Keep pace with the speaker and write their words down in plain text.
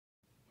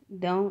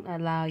Don't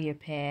allow your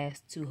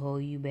past to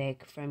hold you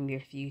back from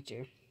your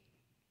future,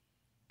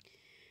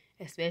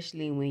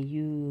 especially when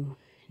you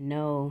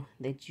know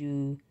that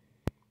you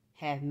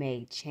have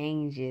made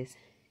changes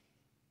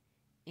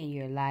in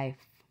your life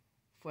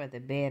for the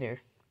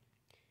better.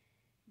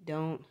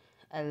 Don't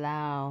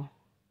allow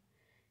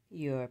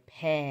your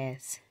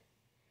past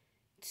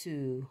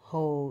to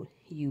hold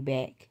you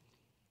back.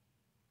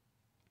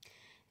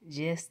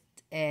 Just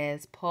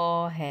as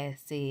Paul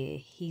has said,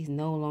 he's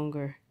no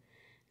longer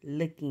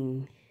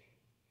looking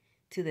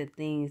to the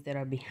things that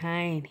are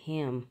behind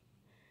him,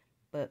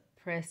 but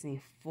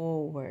pressing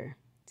forward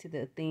to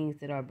the things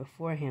that are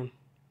before him.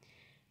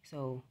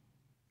 So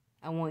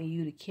I want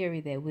you to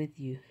carry that with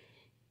you.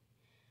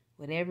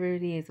 Whatever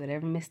it is,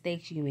 whatever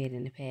mistakes you made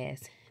in the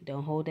past,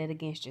 don't hold that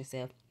against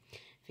yourself.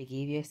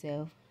 Forgive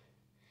yourself,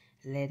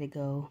 let it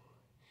go,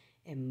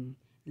 and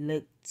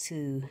look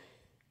to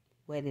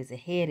what is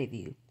ahead of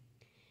you,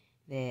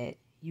 that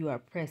you are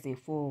pressing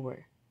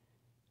forward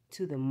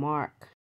to the mark